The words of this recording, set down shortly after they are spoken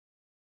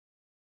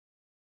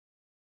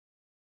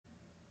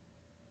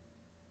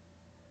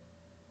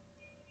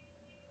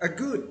A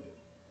good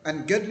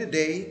and godly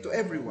day to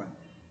everyone.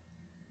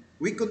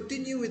 We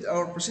continue with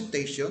our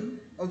presentation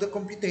of the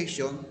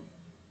computation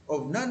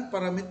of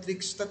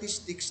non-parametric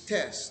statistics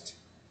test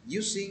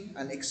using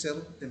an Excel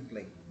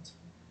template.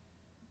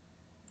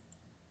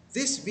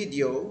 This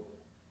video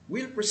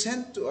will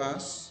present to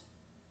us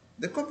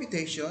the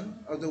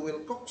computation of the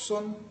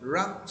Wilcoxon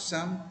Rank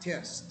Sum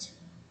Test.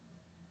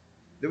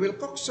 The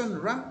Wilcoxon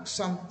Rank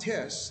Sum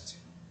Test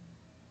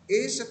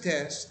is a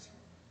test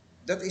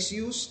that is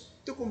used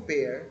to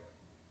compare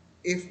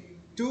if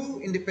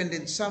two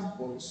independent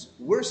samples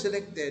were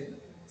selected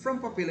from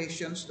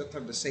populations that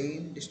have the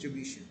same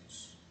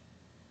distributions.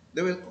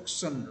 The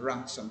Wilcoxon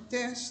Rank Sum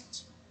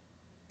Test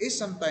is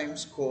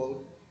sometimes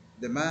called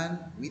the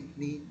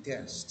Mann-Whitney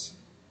Test.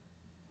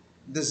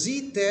 The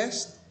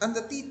Z-test and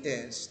the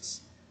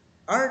T-tests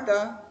are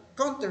the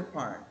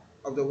counterpart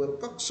of the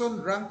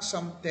Wilcoxon Rank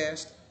Sum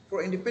Test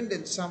for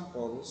independent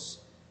samples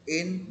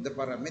in the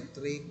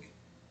parametric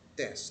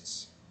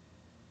tests.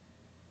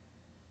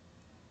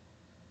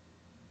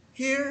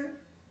 Here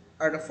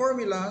are the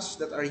formulas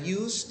that are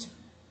used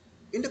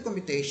in the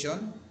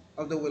computation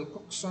of the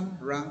Wilcoxon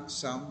Rank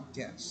Sum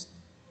Test.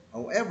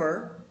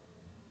 However,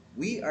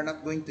 we are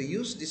not going to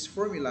use these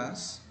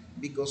formulas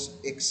because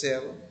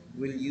Excel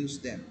will use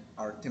them,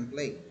 our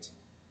template.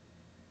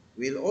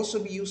 We'll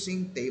also be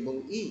using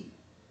table E,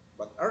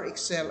 but our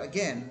Excel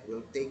again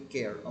will take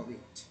care of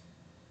it.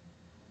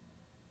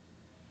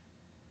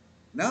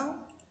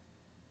 Now,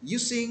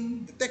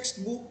 using the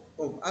textbook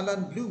of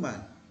Alan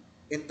Bluman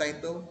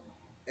entitled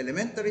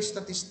Elementary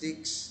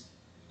Statistics,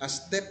 a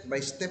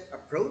Step-by-Step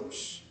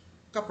Approach,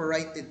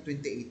 copyrighted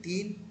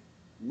 2018,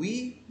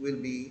 we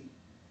will be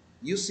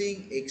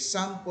using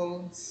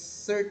example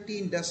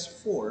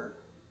 13-4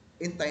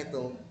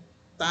 entitled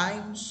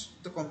Times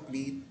to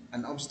Complete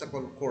an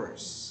Obstacle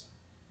Course.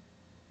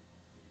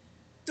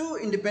 Two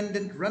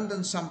independent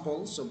random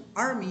samples of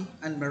Army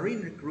and Marine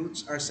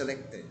recruits are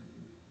selected,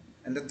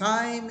 and the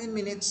time in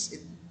minutes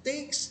it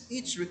takes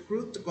each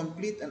recruit to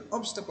complete an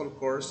obstacle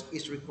course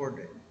is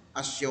recorded,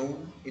 as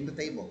shown in the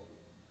table.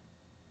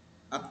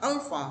 At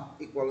alpha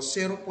equals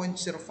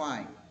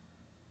 0.05,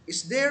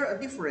 is there a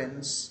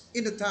difference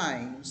in the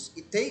times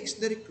it takes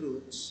the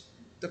recruits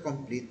to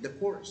complete the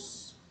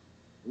course?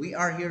 We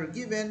are here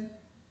given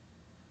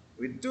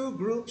with two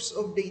groups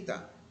of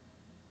data,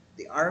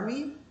 the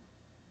Army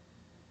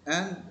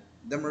and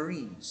the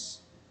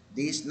Marines.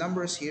 These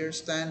numbers here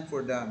stand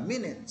for the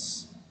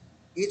minutes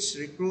each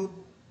recruit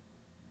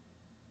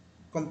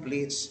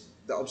completes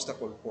the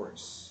obstacle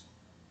course.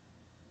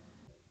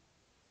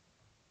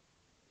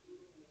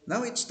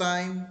 Now it's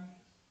time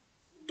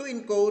to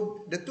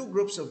encode the two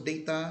groups of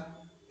data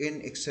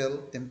in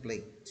Excel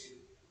template.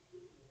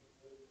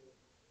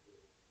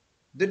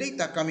 The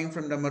data coming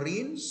from the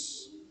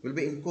Marines will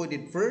be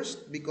encoded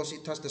first because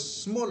it has the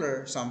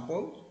smaller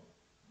sample,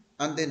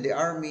 and then the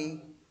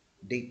Army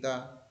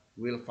data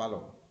will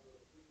follow.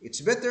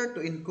 It's better to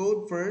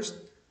encode first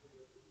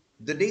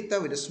the data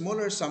with a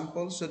smaller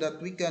sample so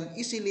that we can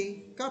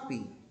easily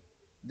copy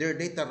their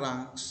data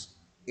ranks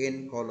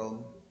in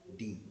column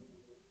D.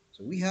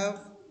 So we have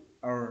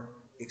our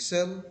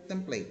Excel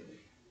template.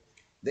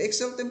 The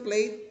Excel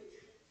template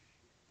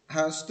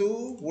has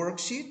two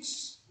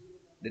worksheets,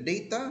 the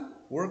data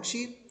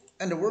worksheet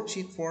and the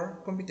worksheet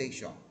for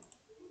computation.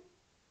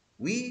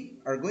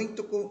 We are going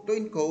to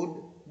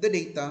encode the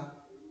data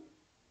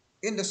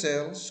in the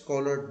cells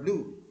colored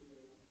blue.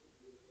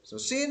 So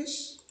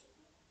since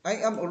I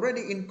am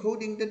already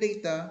encoding the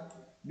data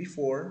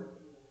before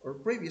or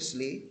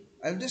previously,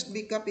 I'll just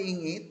be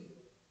copying it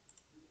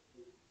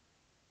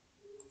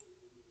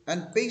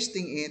and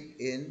pasting it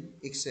in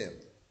Excel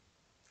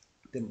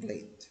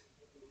template.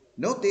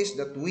 Notice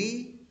that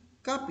we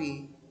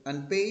copy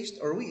and paste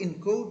or we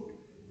encode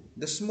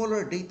the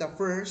smaller data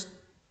first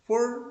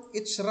for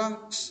its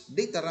ranks,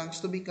 data ranks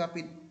to be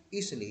copied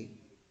easily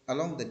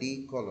along the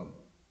D column.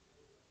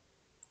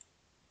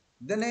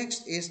 The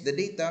next is the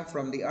data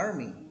from the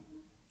Army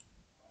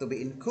to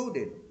be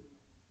encoded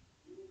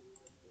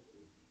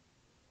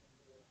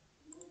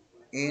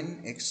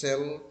in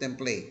Excel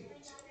template.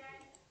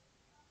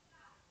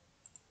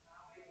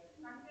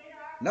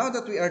 Now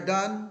that we are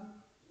done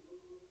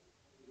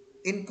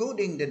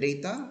encoding the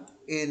data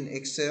in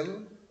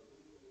Excel,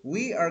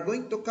 we are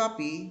going to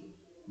copy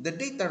the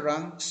data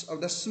ranks of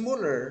the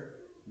smaller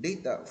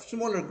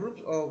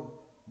groups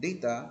of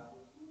data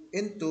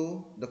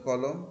into the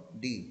column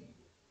D.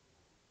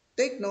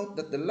 Take note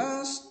that the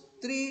last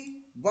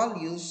three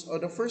values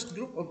of the first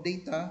group of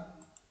data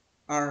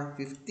are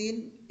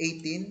 15,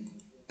 18,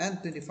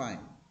 and 25.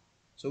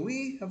 So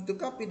we have to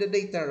copy the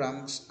data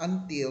ranks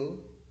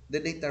until the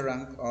data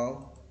rank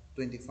of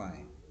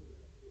 25.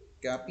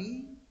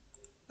 Copy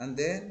and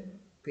then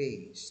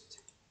paste.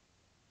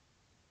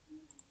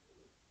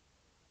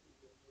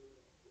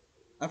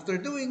 After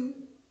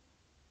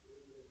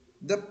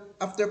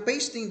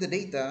pasting the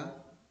data,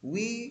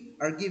 we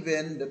are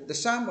given that the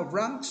sum of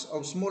ranks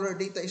of smaller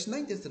data is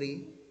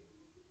 93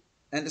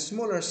 and the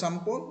smaller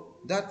sample,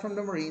 that from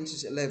the Marines,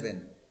 is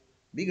 11.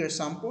 bigger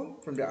sample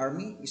from the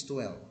army is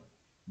 12.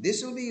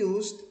 This will be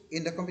used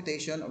in the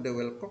computation of the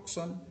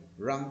Wilcoxon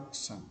rank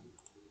sum.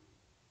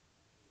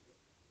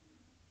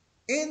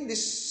 In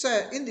this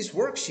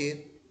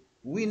worksheet,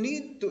 we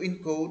need to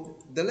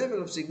encode the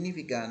level of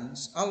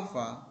significance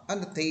alpha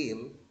and the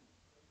tail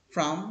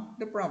from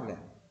the problem.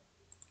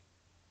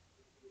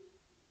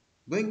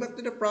 Going back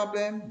to the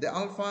problem, the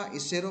alpha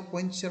is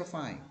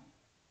 0.05.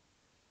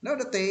 Now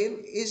the tail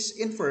is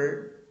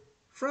inferred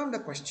from the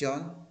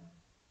question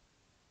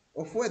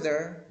of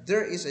whether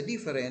there is a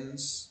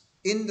difference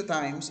in the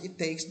times it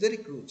takes the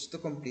recruits to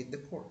complete the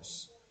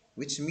course,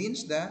 which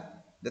means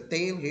that the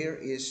tail here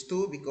is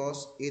 2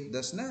 because it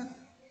does not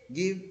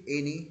give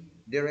any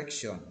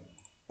direction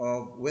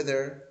of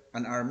whether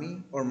an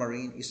army or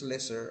marine is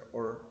lesser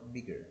or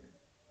bigger.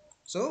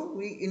 So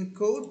we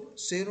encode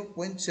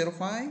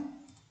 0.05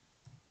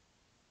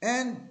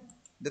 and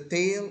the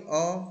tail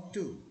of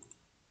 2.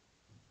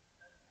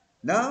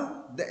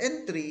 Now, the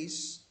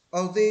entries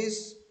of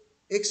this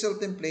Excel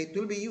template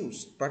will be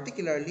used,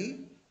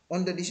 particularly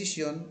on the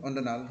decision on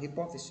the null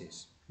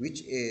hypothesis,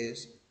 which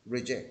is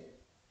reject.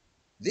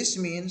 This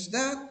means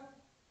that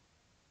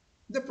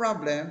the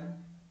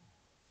problem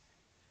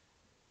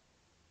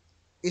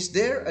is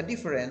there a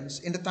difference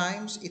in the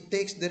times it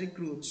takes the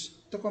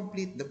recruits to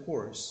complete the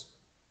course.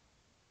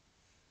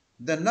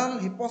 The null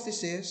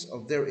hypothesis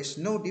of there is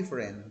no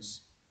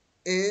difference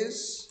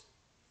is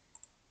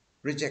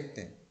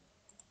rejected.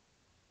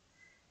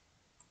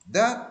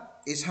 That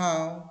is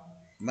how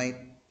my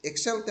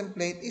Excel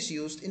template is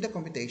used in the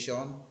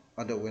computation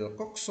of the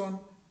Wilcoxon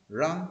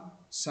Rank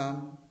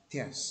Sum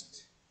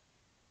Test.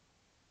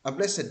 A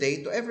blessed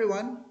day to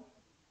everyone.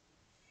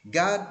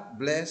 God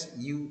bless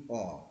you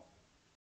all.